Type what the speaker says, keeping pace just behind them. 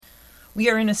We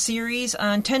are in a series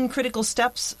on 10 critical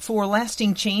steps for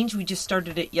lasting change. We just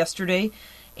started it yesterday.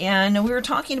 And we were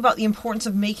talking about the importance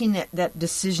of making that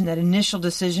decision, that initial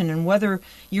decision, and whether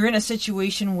you're in a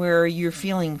situation where you're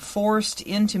feeling forced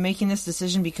into making this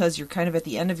decision because you're kind of at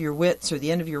the end of your wits or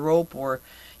the end of your rope, or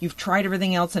you've tried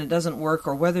everything else and it doesn't work,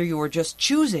 or whether you are just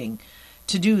choosing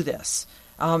to do this.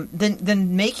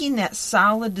 Then making that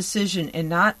solid decision and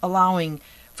not allowing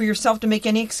for yourself to make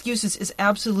any excuses is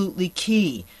absolutely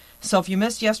key. So if you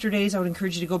missed yesterday's, I would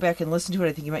encourage you to go back and listen to it.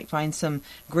 I think you might find some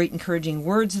great encouraging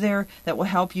words there that will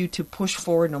help you to push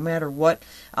forward no matter what.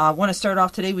 I want to start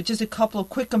off today with just a couple of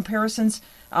quick comparisons.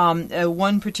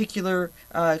 One particular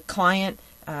client,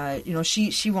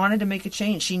 she wanted to make a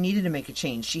change. She needed to make a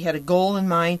change. She had a goal in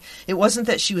mind. It wasn't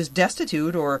that she was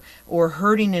destitute or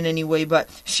hurting in any way, but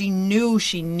she knew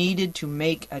she needed to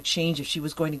make a change if she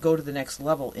was going to go to the next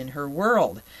level in her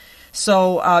world.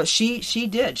 So she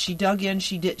did. She dug in.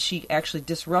 She actually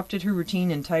disrupted her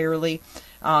routine entirely.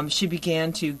 She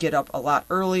began to get up a lot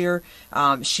earlier.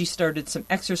 She started some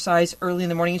exercise early in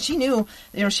the morning, and she knew,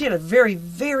 she had a very,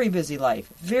 very busy life.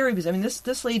 Very busy. I mean,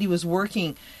 this lady was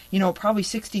working, probably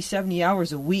 60, 70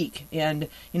 hours a week, and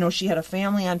she had a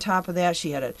family on top of that.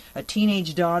 She had a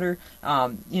teenage daughter,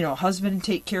 husband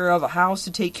to take care of, a house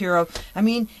to take care of. I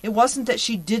mean, it wasn't that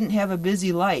she didn't have a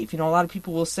busy life. A lot of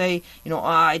people will say,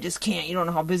 I just can't. You don't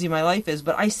know how busy my life is,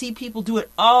 but I see people do it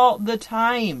all the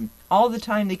time. All the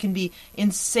time. They can be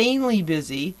insanely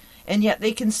busy, and yet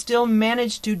they can still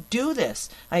manage to do this.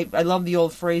 I love the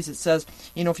old phrase that says,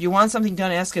 if you want something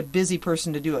done, ask a busy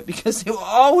person to do it, because they will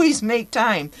always make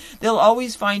time. They'll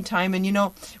always find time,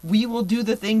 and we will do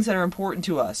the things that are important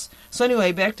to us. So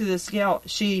anyway, back to this gal.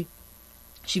 She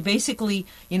basically,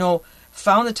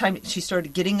 found the time. She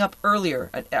started getting up earlier,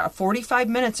 45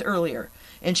 minutes earlier.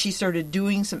 And she started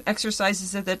doing some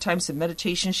exercises at that time, some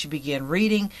meditation. She began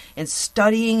reading and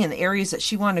studying in the areas that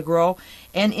she wanted to grow.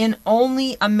 And in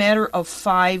only a matter of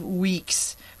 5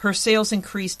 weeks, her sales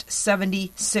increased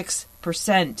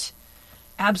 76%.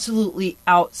 Absolutely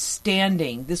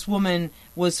outstanding. This woman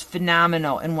was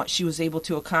phenomenal in what she was able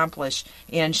to accomplish.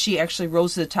 And she actually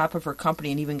rose to the top of her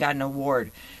company and even got an award.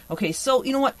 Okay, so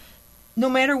you know what? No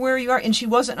matter where you are, and she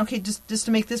wasn't, okay, just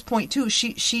to make this point too,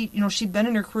 she'd been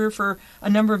in her career for a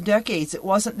number of decades. It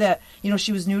wasn't that,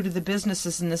 she was new to the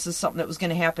businesses and this is something that was going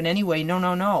to happen anyway.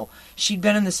 No. She'd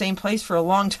been in the same place for a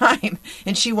long time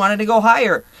and she wanted to go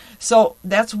higher. So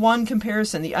that's one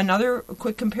comparison. Another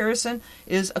quick comparison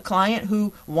is a client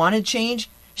who wanted change.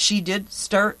 She did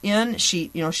start in. She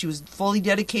was fully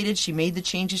dedicated. She made the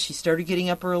changes. She started getting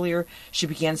up earlier. She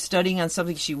began studying on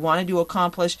something she wanted to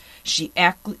accomplish. She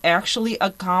actually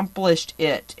accomplished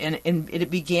it, and it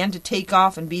began to take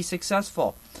off and be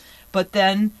successful. But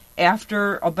then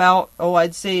after about,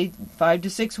 I'd say 5 to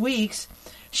 6 weeks,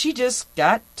 she just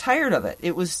got tired of it.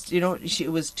 It was,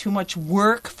 it was too much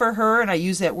work for her, and I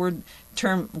use that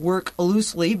term work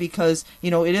loosely because,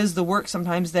 it is the work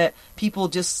sometimes that people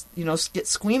just, get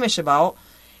squeamish about.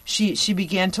 She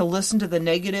began to listen to the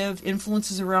negative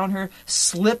influences around her,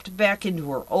 slipped back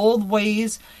into her old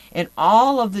ways, and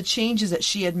all of the changes that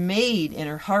she had made in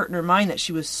her heart and her mind that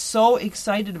she was so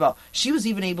excited about. She was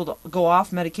even able to go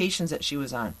off medications that she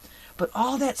was on. But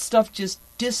all that stuff just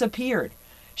disappeared.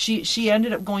 She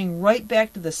ended up going right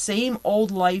back to the same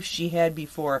old life she had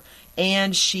before,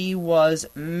 and she was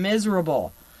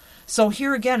miserable. So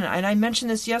here again, and I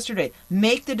mentioned this yesterday,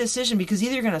 make the decision, because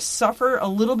either you're going to suffer a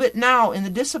little bit now in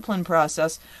the discipline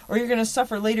process, or you're going to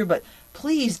suffer later. But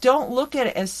please don't look at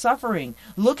it as suffering.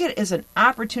 Look at it as an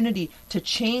opportunity to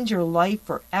change your life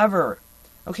forever.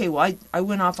 Okay, well, I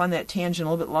went off on that tangent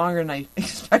a little bit longer than I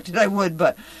expected I would,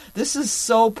 but this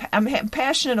is I'm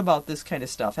passionate about this kind of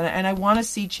stuff, and I want to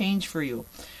see change for you.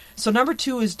 So number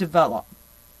 2 is develop.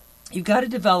 You've got to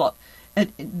develop.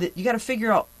 You got to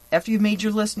figure out, after you've made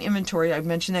your list and inventory, I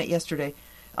mentioned that yesterday,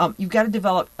 you've got to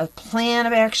develop a plan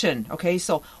of action, okay?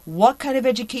 So what kind of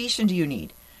education do you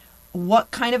need? What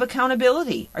kind of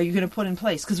accountability are you going to put in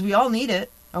place? Because we all need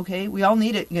it, okay? We all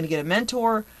need it. You're going to get a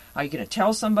mentor. Are you going to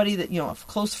tell somebody that, a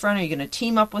close friend? Are you going to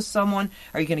team up with someone?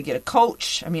 Are you going to get a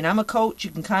coach? I mean, I'm a coach.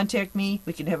 You can contact me.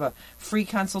 We can have a free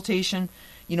consultation.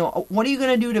 What are you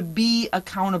going to do to be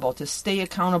accountable, to stay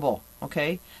accountable,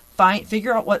 okay?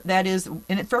 Figure out what that is.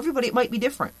 And for everybody, it might be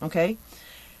different, okay?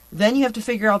 Then you have to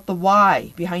figure out the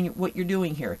why behind what you're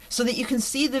doing here so that you can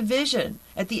see the vision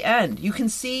at the end. You can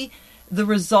see the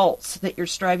results that you're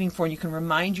striving for, and you can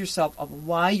remind yourself of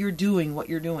why you're doing what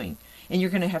you're doing. And you're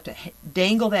going to have to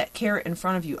dangle that carrot in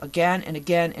front of you again and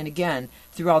again and again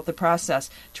throughout the process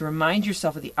to remind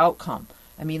yourself of the outcome.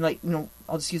 I mean, like,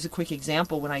 I'll just use a quick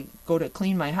example. When I go to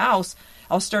clean my house,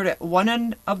 I'll start at one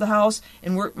end of the house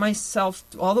and work myself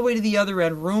all the way to the other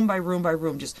end, room by room by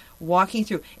room, just walking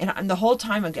through. And the whole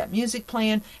time I've got music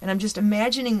playing, and I'm just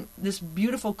imagining this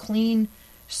beautiful, clean,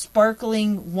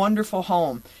 sparkling, wonderful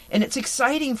home. And it's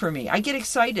exciting for me. I get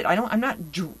excited. I'm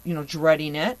not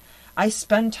dreading it. I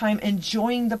spend time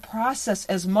enjoying the process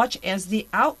as much as the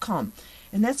outcome.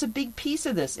 And that's a big piece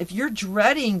of this. If you're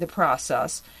dreading the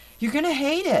process, you're going to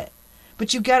hate it.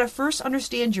 But you've got to first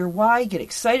understand your why, get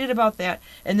excited about that,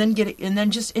 and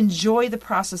then just enjoy the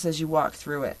process as you walk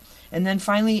through it. And then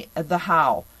finally, the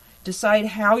how. Decide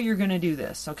how you're going to do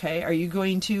this, okay? Are you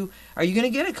going to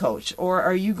get a coach, or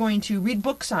are you going to read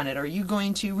books on it? Are you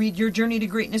going to read Your Journey to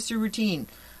Greatness Through Routine,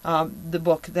 the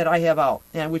book that I have out,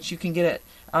 and which you can get at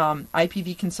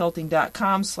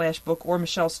ipvconsulting.com/book or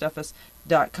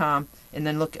michellesteffes.com, and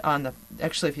then look on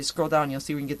actually if you scroll down, you'll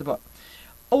see where you can get the book.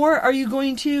 Or are you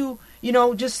going to,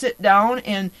 just sit down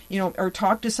and, or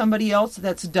talk to somebody else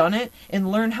that's done it and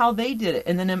learn how they did it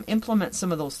and then implement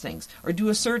some of those things, or do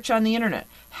a search on the internet?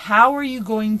 How are you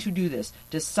going to do this?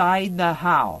 Decide the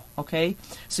how, okay?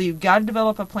 So you've got to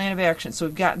develop a plan of action. So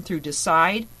we've gotten through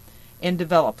decide and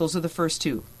develop. Those are the first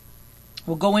two.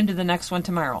 We'll go into the next one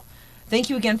tomorrow. Thank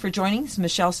you again for joining. This is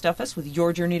Michelle Steffes with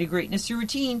Your Journey to Greatness Through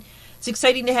Routine. It's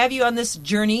exciting to have you on this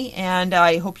journey, and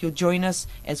I hope you'll join us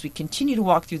as we continue to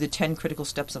walk through the 10 critical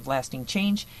steps of lasting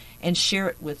change and share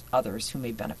it with others who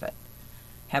may benefit.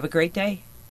 Have a great day.